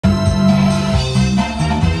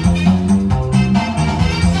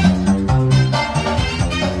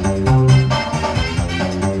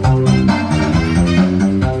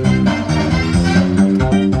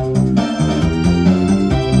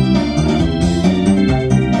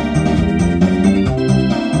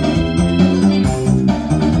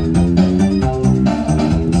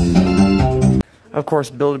course,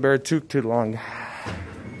 Build-A-Bear took too long.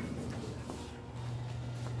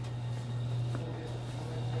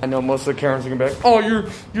 I know most of the Karens are gonna be like, oh,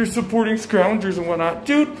 you're supporting scroungers and whatnot.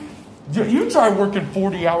 Dude, you try working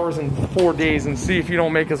 40 hours in 4 days and see if you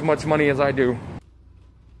don't make as much money as I do.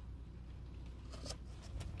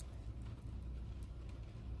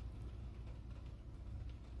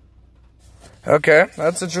 Okay,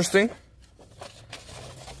 that's interesting.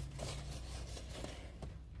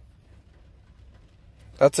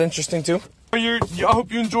 That's interesting too. I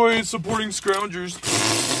hope you enjoy supporting scroungers.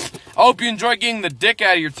 I hope you enjoy getting the dick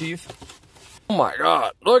out of your teeth. Oh my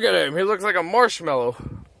god, look at him. He looks like a marshmallow.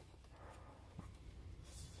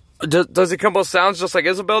 Does he come with sounds just like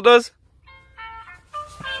Isabel does?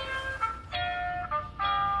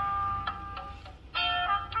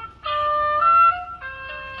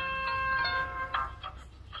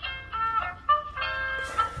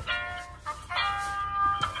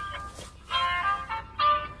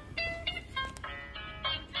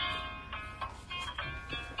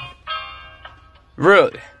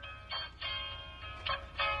 Really?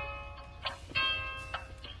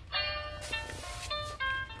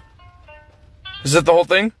 Is it the whole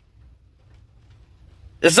thing?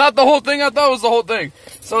 It's not the whole thing? I thought it was the whole thing.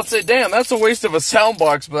 So I'd say, damn, that's a waste of a sound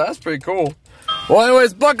box, but that's pretty cool. Well,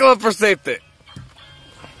 anyways, buckle up for safety.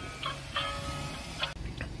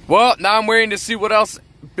 Well, now I'm waiting to see what else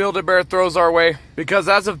Build-A-Bear throws our way. Because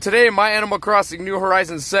as of today, my Animal Crossing New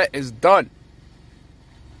Horizons set is done.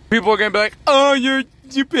 People are gonna be like, oh, you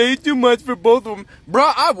pay too much for both of them.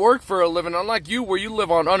 Bruh, I work for a living, unlike you where you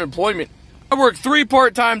live on unemployment. I work 3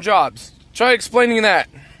 part-time jobs. Try explaining that.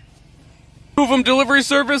 2 of them delivery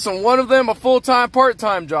service and 1 of them a full-time,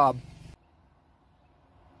 part-time job.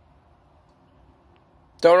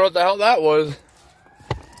 Don't know what the hell that was.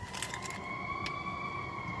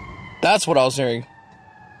 That's what I was hearing.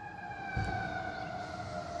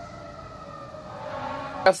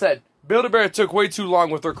 Like I said, Build-A-Bear took way too long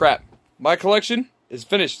with her crap. My collection is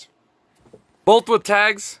finished. Both with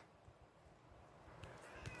tags.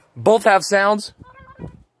 Both have sounds.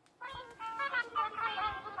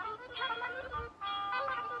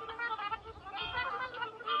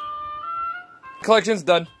 Collection's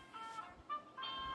done.